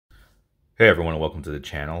Hey everyone, and welcome to the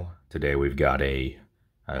channel. Today we've got a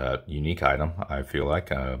unique item. I feel like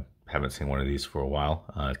haven't seen one of these for a while.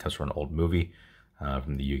 It comes from an old movie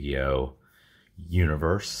from the Yugi-Oh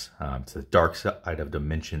universe. It's the Dark Side of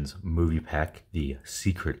Dimensions movie pack, the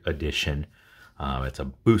Secret Edition. It's a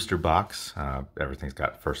booster box. Everything's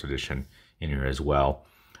got first edition in here as well.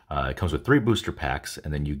 It comes with 3 booster packs,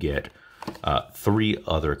 and then you get 3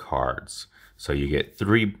 other cards. So you get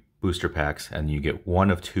 3 booster packs, and you get 1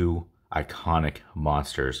 of 2 iconic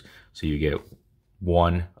monsters. So you get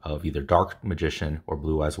 1 of either Dark Magician or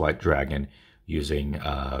Blue Eyes White Dragon using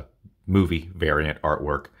movie variant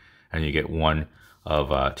artwork, and you get 1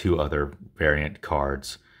 of 2 other variant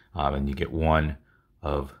cards, and you get 1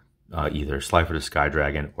 of either Slifer the Sky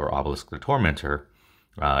Dragon or Obelisk the Tormentor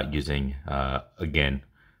using again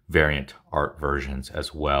variant art versions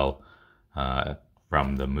as well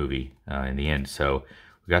from the movie in the end. So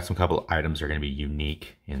we got some couple of items that are going to be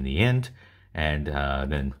unique in the end, and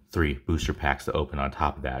then 3 booster packs to open on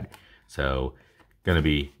top of that. So going to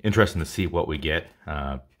be interesting to see what we get.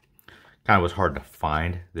 Kind of was hard to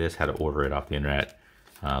find this, had to order it off the internet.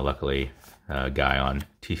 Luckily, a guy on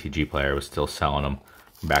TCG Player was still selling them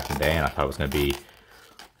from back in the day, and I thought it was going to be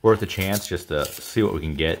worth a chance just to see what we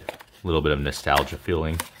can get. A little bit of nostalgia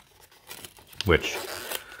feeling, which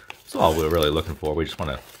is all we're really looking for. We just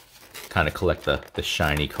want to kind of collect the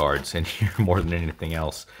shiny cards in here more than anything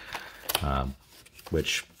else,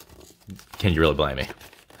 which, can you really blame me?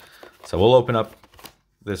 So we'll open up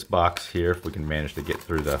this box here if we can manage to get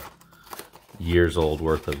through the years old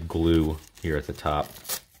worth of glue here at the top.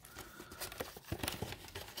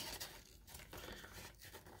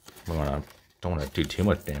 Don't want to do too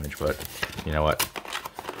much damage, but you know what?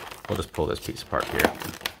 We'll just pull this piece apart here.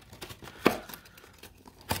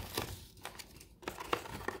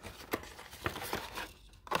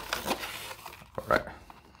 Alright.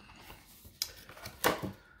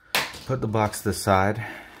 Put the box to the side.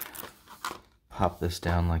 Pop this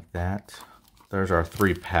down like that. There's our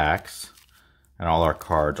 3 packs. And all our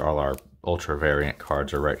cards, all our ultra variant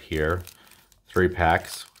cards are right here. 3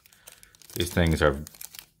 packs. These things are,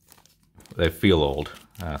 they feel old,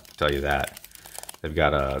 I'll tell you that. They've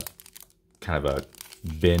got a kind of a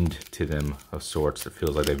bend to them of sorts. It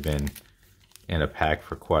feels like they've been in a pack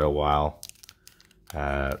for quite a while.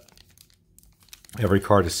 Every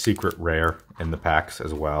card is secret rare in the packs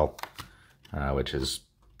as well, which is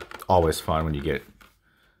always fun when you get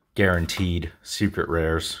guaranteed secret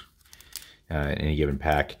rares in any given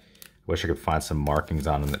pack. Wish I could find some markings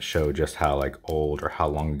on them that show just how like old or how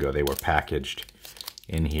long ago they were packaged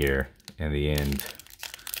in here in the end.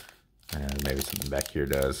 And maybe something back here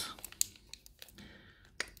does.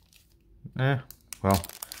 Well,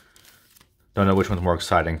 don't know which one's more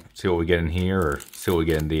exciting. See what we get in here or see what we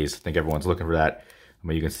get in these. I think everyone's looking for that. I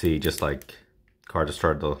mean, you can see just like cards have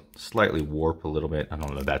started to slightly warp a little bit. I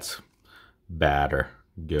don't know if that's bad or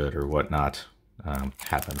good or whatnot.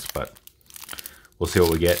 Happens, but we'll see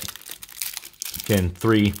what we get. Again,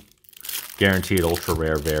 3 guaranteed ultra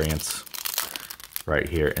rare variants right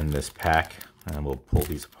here in this pack. And we'll pull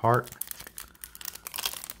these apart.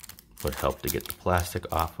 Would help to get the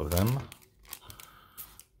plastic off of them.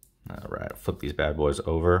 Alright, flip these bad boys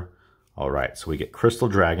over. Alright, so we get Crystal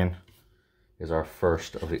Dragon is our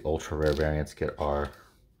first of the ultra rare variants. Get our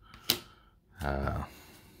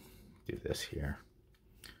do this here.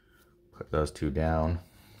 Put those 2 down.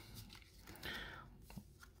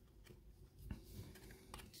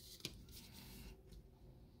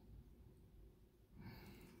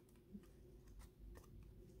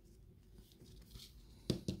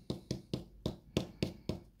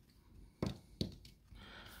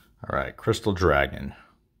 Alright, Crystal Dragon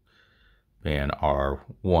being our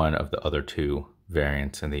 1 of the other 2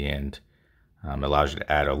 variants in the end. Allows you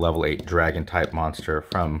to add a level 8 dragon type monster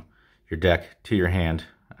from your deck to your hand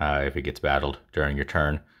if it gets battled during your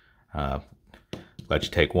turn. Let you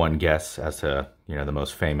take 1 guess as to, you know, the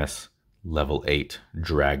most famous level 8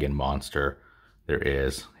 dragon monster there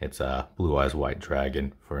is. It's a Blue Eyes White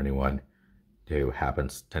Dragon for anyone who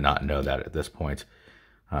happens to not know that at this point,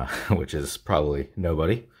 which is probably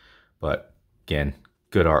nobody. But again,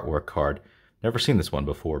 good artwork card. Never seen this one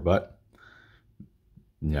before, but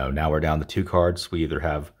you know, now we're down to 2 cards. We either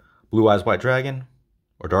have Blue Eyes White Dragon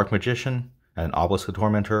or Dark Magician, and Obelisk the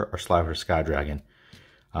Tormentor or Slifer the Sky Dragon.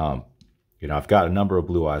 You know, I've got a number of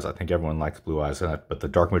Blue Eyes. I think everyone likes Blue Eyes, but the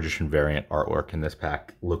Dark Magician variant artwork in this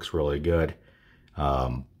pack looks really good.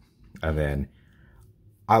 And then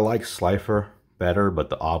I like Slifer better, but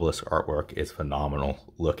the Obelisk artwork is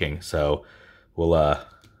phenomenal looking. So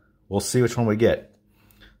we'll see which one we get.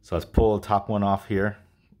 So let's pull the top one off here.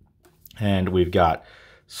 And we've got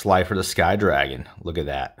Slifer the Sky Dragon. Look at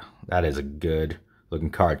that. That is a good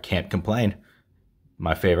looking card. Can't complain.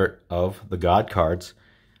 My favorite of the God cards,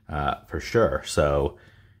 for sure. So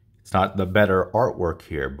it's not the better artwork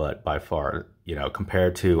here, but by far, you know,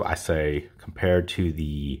 compared to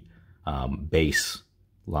the base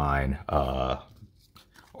line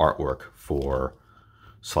artwork for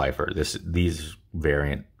Slifer, these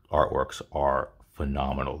variant artworks are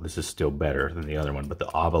phenomenal. This is still better than the other one, but the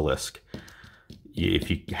obelisk, if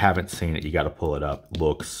you haven't seen it, you got to pull it up.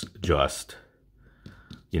 Looks just,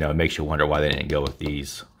 you know, it makes you wonder why they didn't go with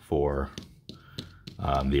these for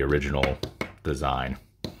the original design.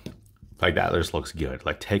 Like, that just looks good.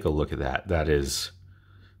 Like, take a look at that. That is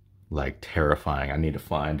like terrifying. I need to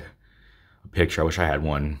find a picture. I wish I had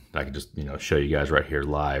one that I could just, you know, show you guys right here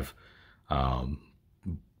live.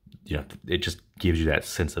 You know, it just gives you that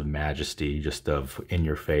sense of majesty, just of in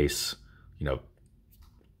your face, you know,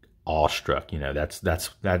 awestruck. You know,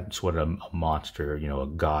 that's what a monster, you know, a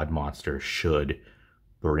god monster should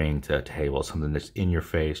bring to a table. Something that's in your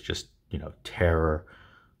face, just, you know, terror,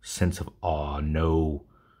 sense of awe, no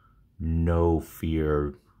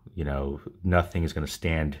fear. You know, nothing is going to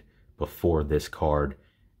stand before this card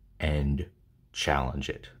and challenge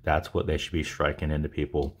it. That's what they should be striking into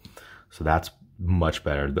people. So that's much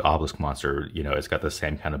better. The obelisk monster, you know, it's got the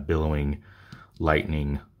same kind of billowing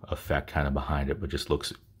lightning effect kind of behind it, but just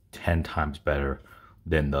looks 10 times better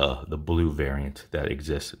than the blue variant that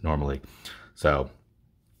exists normally. So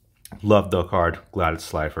love the card. Glad it's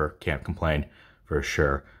Slifer. Can't complain for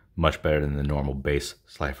sure. Much better than the normal base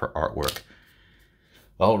Slifer artwork.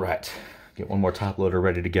 All right, get one more top loader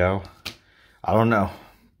ready to go. I don't know,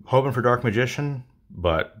 hoping for Dark Magician,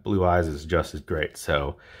 but Blue Eyes is just as great.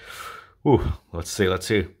 So, ooh, let's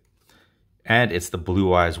see. And it's the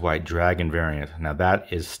Blue Eyes White Dragon variant. Now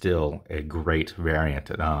that is still a great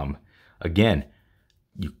variant. Again,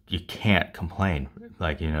 you can't complain.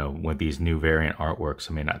 Like, you know, with these new variant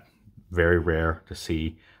artworks, I mean, very rare to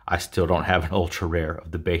see. I still don't have an ultra rare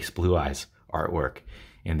of the base Blue Eyes artwork.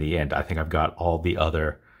 In the end, I think I've got all the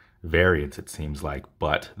other variants, it seems like,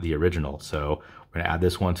 but the original. So we're gonna add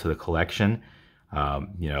this one to the collection.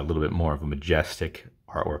 You know, a little bit more of a majestic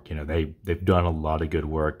artwork. You know, they've done a lot of good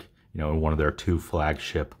work, you know, in one of their 2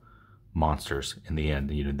 flagship monsters in the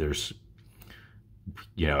end. You know, there's,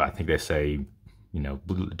 you know, I think they say, you know,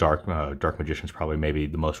 Dark Magician's probably maybe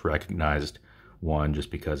the most recognized one,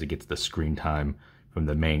 just because it gets the screen time from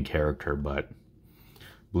the main character, but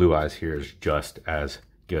Blue Eyes here is just as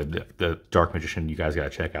good. The Dark Magician, you guys got to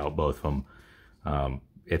check out both of them.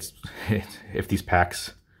 If these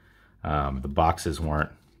packs, the boxes weren't,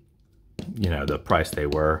 you know, the price they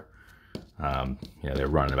were, you know, they're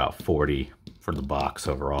running about $40 for the box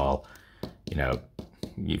overall. You know,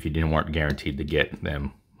 if you weren't guaranteed to get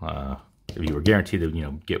them, if you were guaranteed to, you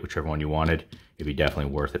know, get whichever one you wanted, it'd be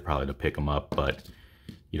definitely worth it probably to pick them up. But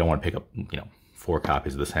you don't want to pick up, you know, 4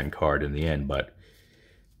 copies of the same card in the end, but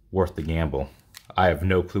worth the gamble. I have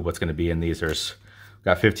no clue what's going to be in these. There's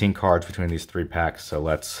got 15 cards between these 3 packs, so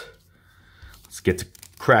let's get to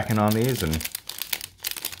cracking on these and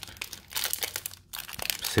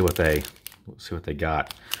see what they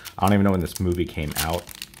got. I don't even know when this movie came out.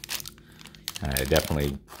 It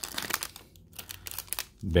definitely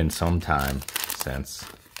been some time since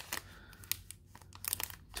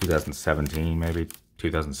 2017, maybe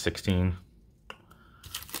 2016.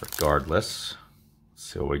 Regardless, let's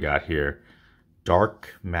see what we got here.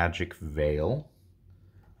 Dark Magic Veil.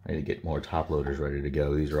 I need to get more top loaders ready to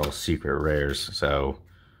go. These are all secret rares, so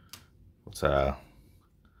let's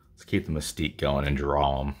keep the mystique going and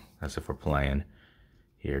draw them as if we're playing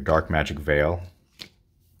here. Dark Magic Veil.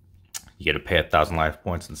 You get to pay 1,000 life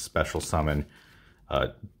points and special summon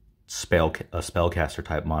a spellcaster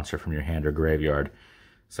type monster from your hand or graveyard.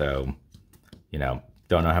 So, you know,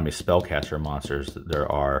 don't know how many spellcaster monsters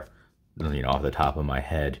there are, you know, off the top of my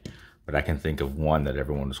head, but I can think of one that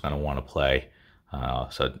everyone's going to want to play.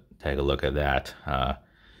 So take a look at that. The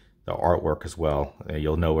artwork as well,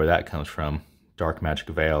 you'll know where that comes from. Dark Magic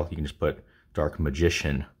Veil, you can just put Dark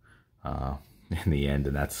Magician in the end,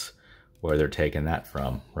 and that's where they're taking that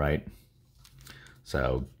from, right?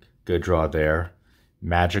 So good draw there.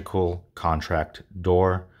 Magical Contract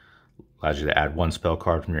Door allows you to add 1 spell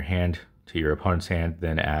card from your hand to your opponent's hand,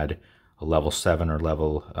 then add a level 7 or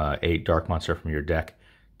level 8 dark monster from your deck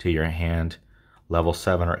to your hand, level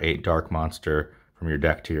 7 or 8 dark monster from your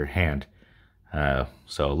deck to your hand.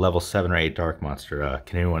 So level 7 or 8 dark monster,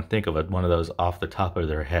 can anyone think of one of those off the top of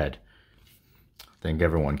their head? I think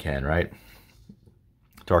everyone can, right?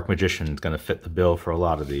 Dark Magician is going to fit the bill for a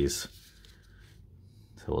lot of these.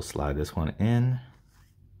 So we'll slide this one in.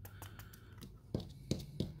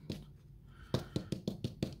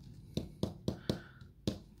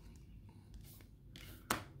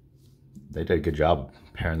 they did a good job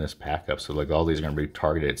pairing this pack up. So like all these are going to be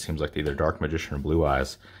targeted. It seems like either Dark Magician or Blue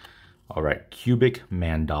Eyes. All right, Cubic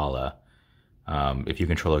Mandala. If you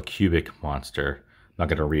control a cubic monster, I'm not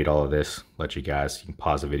going to read all of this. Let you guys, you can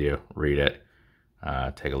pause the video, read it,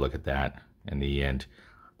 take a look at that. In the end,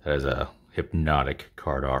 that is a hypnotic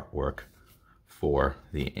card artwork for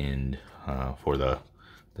the end, for the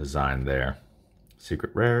design there.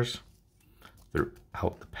 Secret rares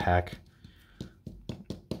throughout the pack.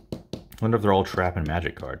 Wonder if they're all trap and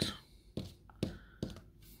magic cards.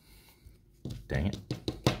 Dang it.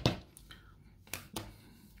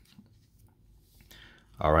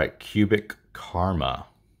 All right, Cubic Karma.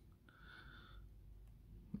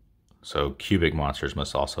 So cubic monsters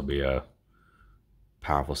must also be a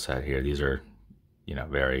powerful set here. These are, you know,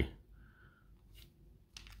 very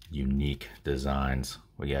unique designs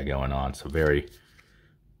we got going on. So very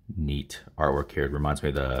neat artwork here. It reminds me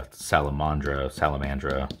of the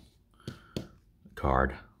Salamandra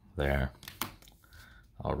card there.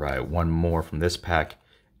 All right, one more from this pack.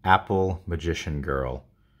 Apple Magician Girl.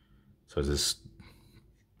 So this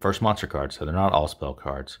first monster card, so they're not all spell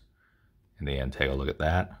cards. In the end, take a look at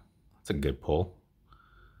that. That's a good pull.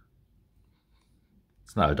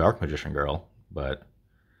 It's not a Dark Magician Girl, but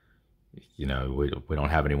you know, we don't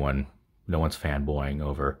have anyone, no one's fanboying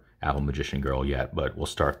over Apple Magician Girl yet, but we'll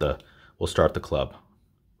start the club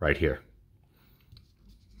right here.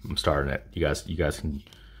 I'm starting it. You guys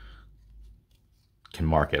can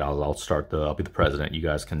mark it. I'll be the president. You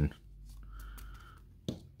guys can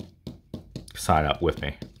sign up with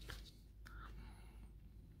me.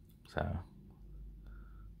 So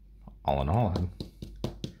all in all, I'm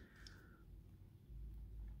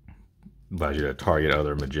glad you to target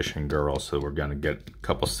other Magician Girls. So we're gonna get a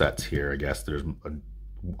couple sets here. I guess there's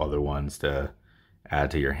other ones to add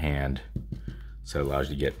to your hand. So it allows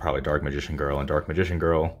you to get probably Dark Magician Girl, and Dark Magician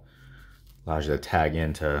Girl allows you to tag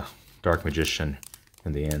into Dark Magician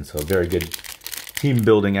in the end. So a very good team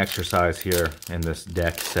building exercise here in this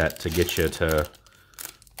deck set to get you to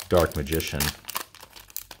Dark Magician.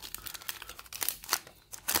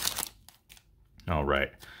 All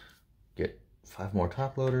right, get 5 more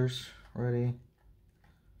top loaders ready.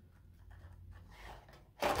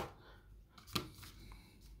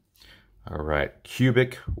 All right,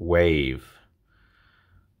 Cubic Wave.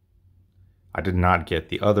 I did not get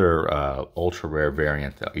the other ultra rare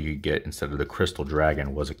variant that you get instead of the Crystal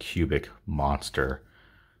Dragon was a cubic monster.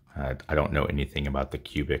 I don't know anything about the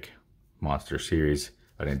cubic monster series.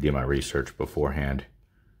 I didn't do my research beforehand.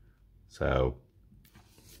 So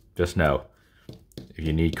just know, if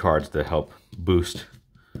you need cards to help boost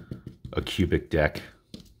a cubic deck,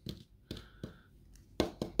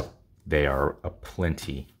 they are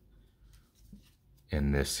aplenty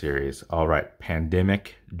in this series. All right,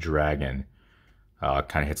 Pandemic Dragon.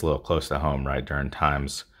 Kind of hits a little close to home, right, during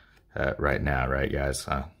times right now, right, guys?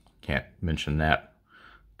 Can't mention that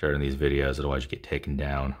during these videos, otherwise you get taken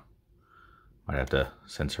down. Might have to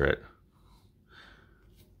censor it.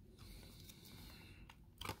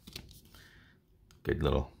 Good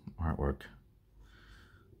little artwork.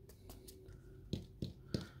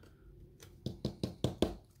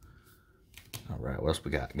 All right, what else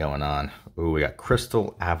we got going on? Ooh, we got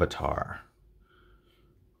Crystal Avatar.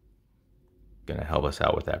 Gonna help us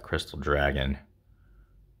out with that Crystal Dragon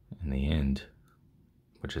in the end,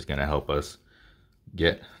 which is gonna help us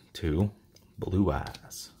get to Blue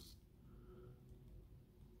Eyes.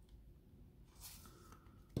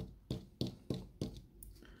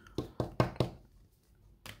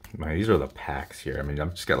 Man, these are the packs here. I mean,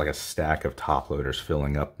 I've just got like a stack of top loaders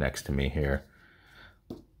filling up next to me here.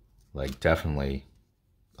 Like, definitely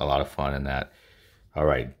a lot of fun in that. All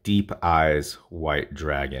right, Deep Eyes White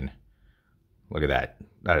Dragon. Look at that.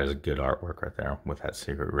 That is a good artwork right there with that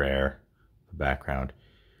secret rare background.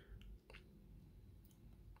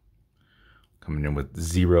 Coming in with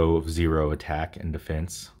 0/0 attack and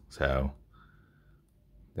defense. So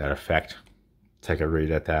that effect, take a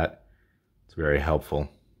read at that. It's very helpful.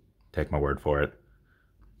 Take my word for it.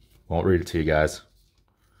 Won't read it to you guys.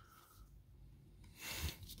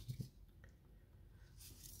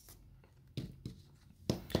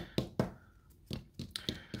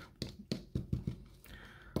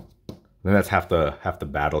 Then that's half the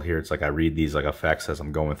battle here. It's like I read these like effects as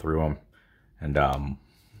I'm going through them, and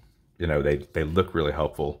you know, they look really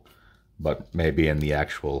helpful, but maybe in the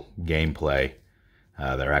actual gameplay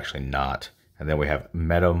they're actually not. And then we have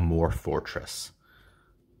Metamorph Fortress.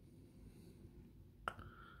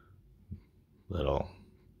 Little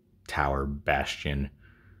tower bastion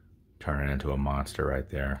turning into a monster right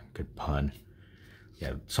there. Good pun.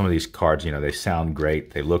 Yeah, some of these cards, you know, they sound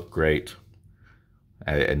great, they look great,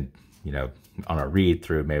 and you know, on a read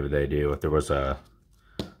through, maybe they do. If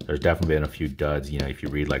there's definitely been a few duds. You know, if you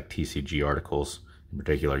read like TCG articles in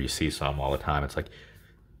particular, you see some all the time. It's like,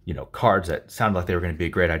 you know, cards that sounded like they were going to be a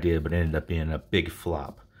great idea, but ended up being a big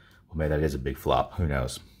flop. Well, maybe that is a big flop. Who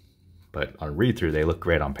knows? But on read through, they look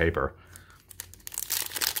great on paper.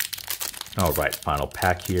 All right, final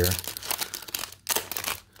pack here.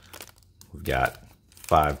 We've got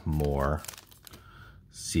 5 more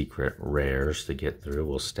secret rares to get through.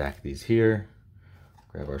 We'll stack these here.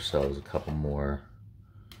 Grab ourselves a couple more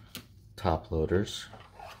top loaders.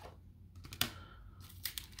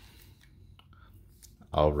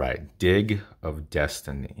 All right, Dig of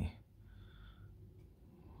Destiny.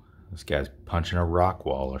 This guy's punching a rock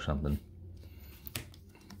wall or something.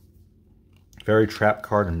 Very trap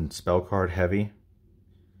card and spell card heavy.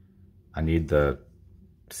 I need the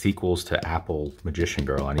sequels to Apple Magician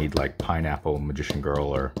Girl. I need like Pineapple Magician Girl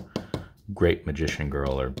or Grape Magician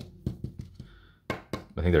Girl, or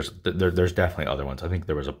I think there's definitely other ones. I think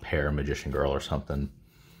there was a Pear Magician Girl or something.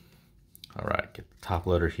 All right, get the top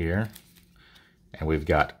loader here. And we've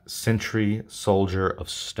got Sentry Soldier of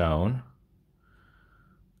Stone.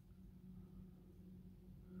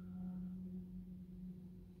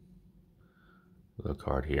 Little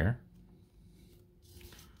card here.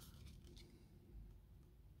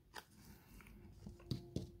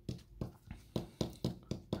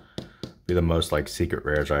 Be the most like secret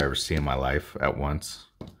rares I ever see in my life at once.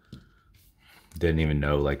 Didn't even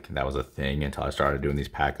know like that was a thing until I started doing these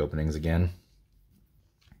pack openings again.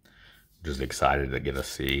 Just excited to get to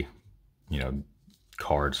see, you know,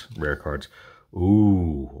 cards, rare cards.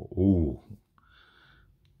 Ooh.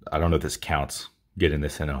 I don't know if this counts, getting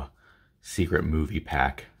this in a secret movie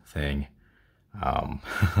pack thing.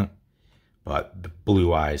 But the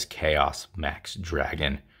Blue Eyes Chaos Max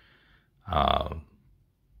Dragon.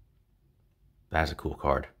 That's a cool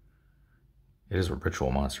card. It is a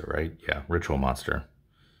ritual monster, right? Yeah, ritual monster.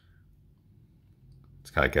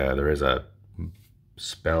 It's got like there is a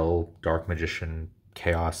spell, Dark Magician,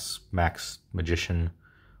 Chaos Max Magician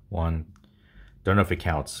one. Don't know if it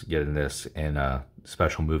counts getting this in a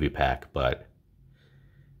special movie pack, but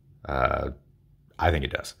I think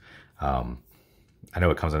it does. I know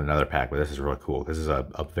it comes in another pack, but this is really cool. This is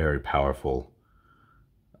a very powerful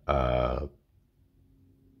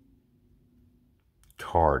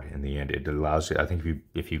card in the end. It allows you, I think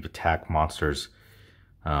if you attack monsters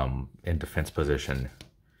in defense position,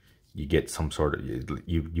 you get some sort of,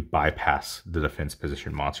 you bypass the defense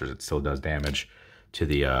position monsters. It still does damage to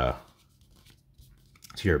the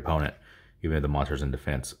to your opponent, even if the monster's in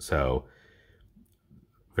defense. So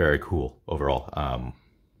very cool overall.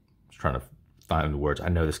 Just trying to find the words. I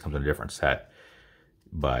know this comes in a different set,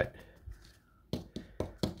 but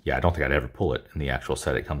yeah, I don't think I'd ever pull it in the actual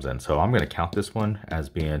set it comes in. So I'm going to count this one as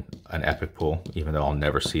being an epic pull, even though I'll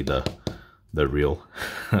never see the real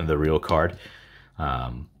the real card.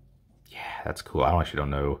 Yeah, that's cool. I actually don't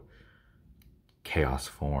know Chaos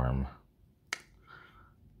Form.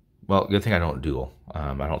 Well, good thing I don't duel.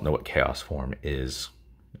 I don't know what Chaos Form is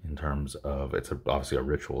in terms of, it's obviously a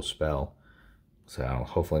ritual spell. So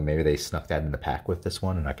hopefully maybe they snuck that in the pack with this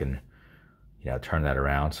one and I can, you know, turn that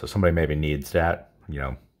around. So somebody maybe needs that, you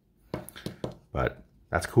know, but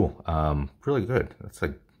that's cool. Really good. That's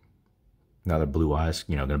like another Blue Eyes,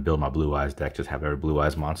 you know, gonna build my Blue Eyes deck, just have every Blue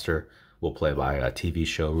Eyes monster. We'll play by TV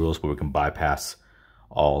show rules where we can bypass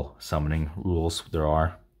all summoning rules there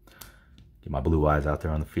are. Get my Blue Eyes out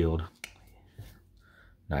there on the field.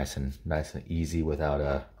 Nice and easy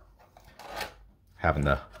without having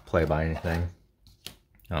to play by anything.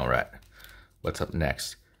 All right, what's up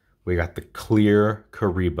next? We got the Clear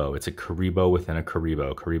Karibo. It's a Karibo within a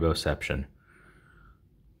Karibo, Kariboception.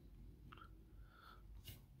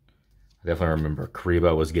 I definitely remember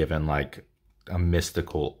Karibo was given like a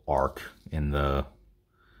mystical arc in the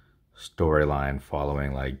storyline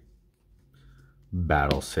following like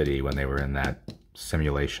Battle City when they were in that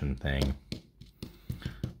simulation thing.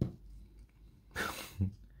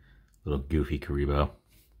 Little goofy Karibo.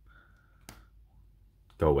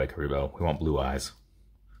 Go away, Karibo. We want Blue Eyes.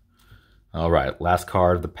 All right, last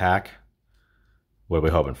card of the pack. What are we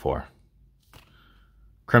hoping for?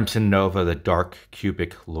 Crimson Nova, the Dark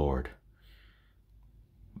Cubic Lord.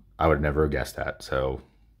 I would never have guessed that, so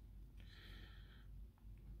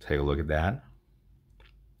take a look at that.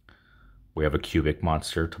 We have a cubic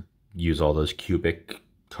monster to use all those cubic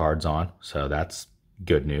cards on, so that's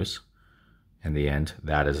good news. In the end,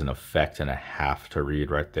 that is an effect and a half to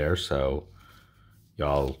read right there, so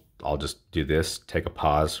y'all, I'll just do this, take a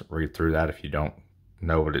pause, read through that if you don't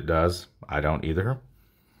know what it does. I don't either.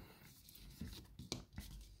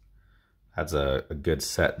 That's a good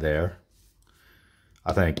set there.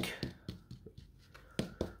 I think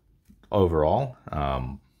overall,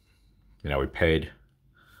 we paid,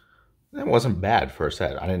 it wasn't bad for a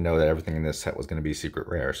set. I didn't know that everything in this set was going to be secret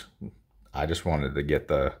rares. I just wanted to get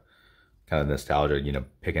the kind of nostalgia,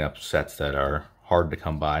 picking up sets that are hard to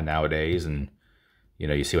come by nowadays. And,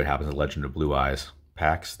 you see what happens in Legend of Blue Eyes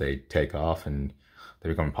packs. They take off and they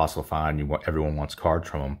become impossible to find. Everyone wants cards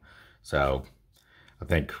from them. So I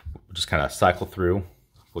think we'll just kind of cycle through.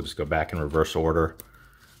 We'll just go back in reverse order,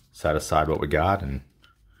 set aside what we got, and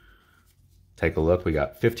take a look. We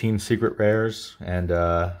got 15 secret rares and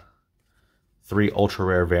 3 ultra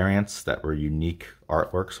rare variants that were unique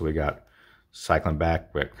artwork. So we got, cycling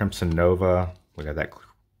back, we got Crimson Nova, we got that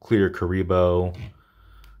Clear Karibo,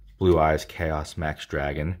 Blue Eyes Chaos Max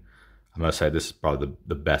Dragon. I must say this is probably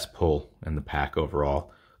the best pull in the pack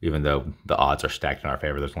overall, even though the odds are stacked in our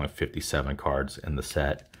favor. There's only 57 cards in the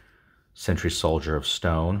set. Sentry Soldier of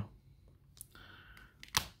Stone,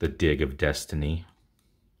 the Dig of Destiny,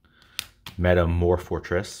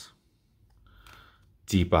 Metamorphotress,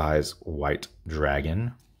 Deep Eyes White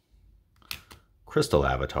Dragon, Crystal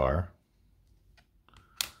Avatar,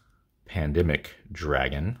 Pandemic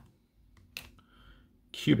Dragon,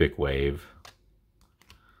 Cubic Wave,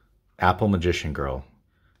 Apple Magician Girl.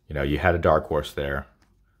 You had a dark horse there,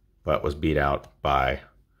 but was beat out by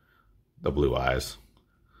the Blue Eyes.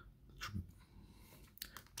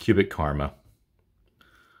 Cubic Karma,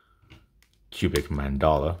 Cubic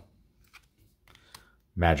Mandala,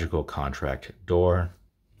 Magical Contract Door,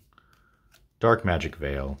 Dark Magic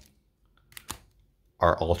Veil,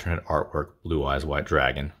 our alternate artwork, Blue Eyes White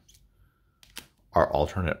Dragon, our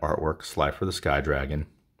alternate artwork, Slide for the Sky Dragon,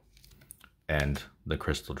 and the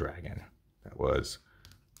Crystal Dragon. That was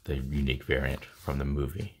the unique variant from the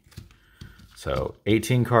movie. So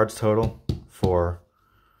 18 cards total for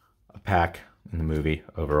a pack in the movie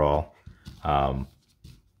overall. I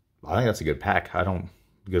think that's a good pack. Good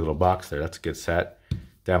little box there. That's a good set.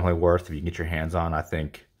 Definitely worth, if you can get your hands on. I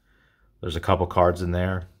think there's a couple cards in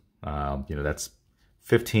there. That's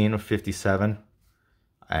 15 of 57.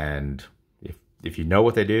 And if you know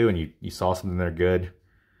what they do and you saw something they're good,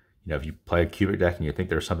 if you play a cubic deck and you think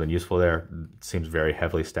there's something useful there, it seems very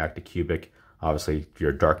heavily stacked to cubic. Obviously, if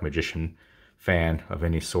you're a Dark Magician fan of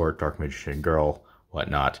any sort, Dark Magician Girl,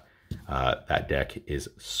 whatnot, that deck is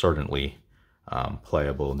certainly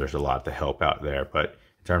playable, and there's a lot to help out there. But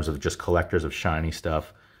in terms of just collectors of shiny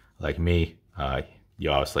stuff like me, you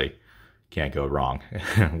obviously can't go wrong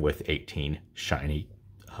with 18 shiny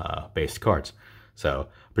based cards. So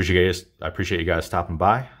I appreciate you guys stopping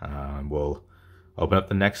by. We'll open up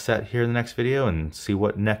the next set here in the next video and see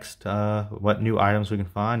what new items we can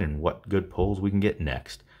find and what good pulls we can get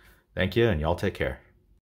next. Thank you, and y'all take care.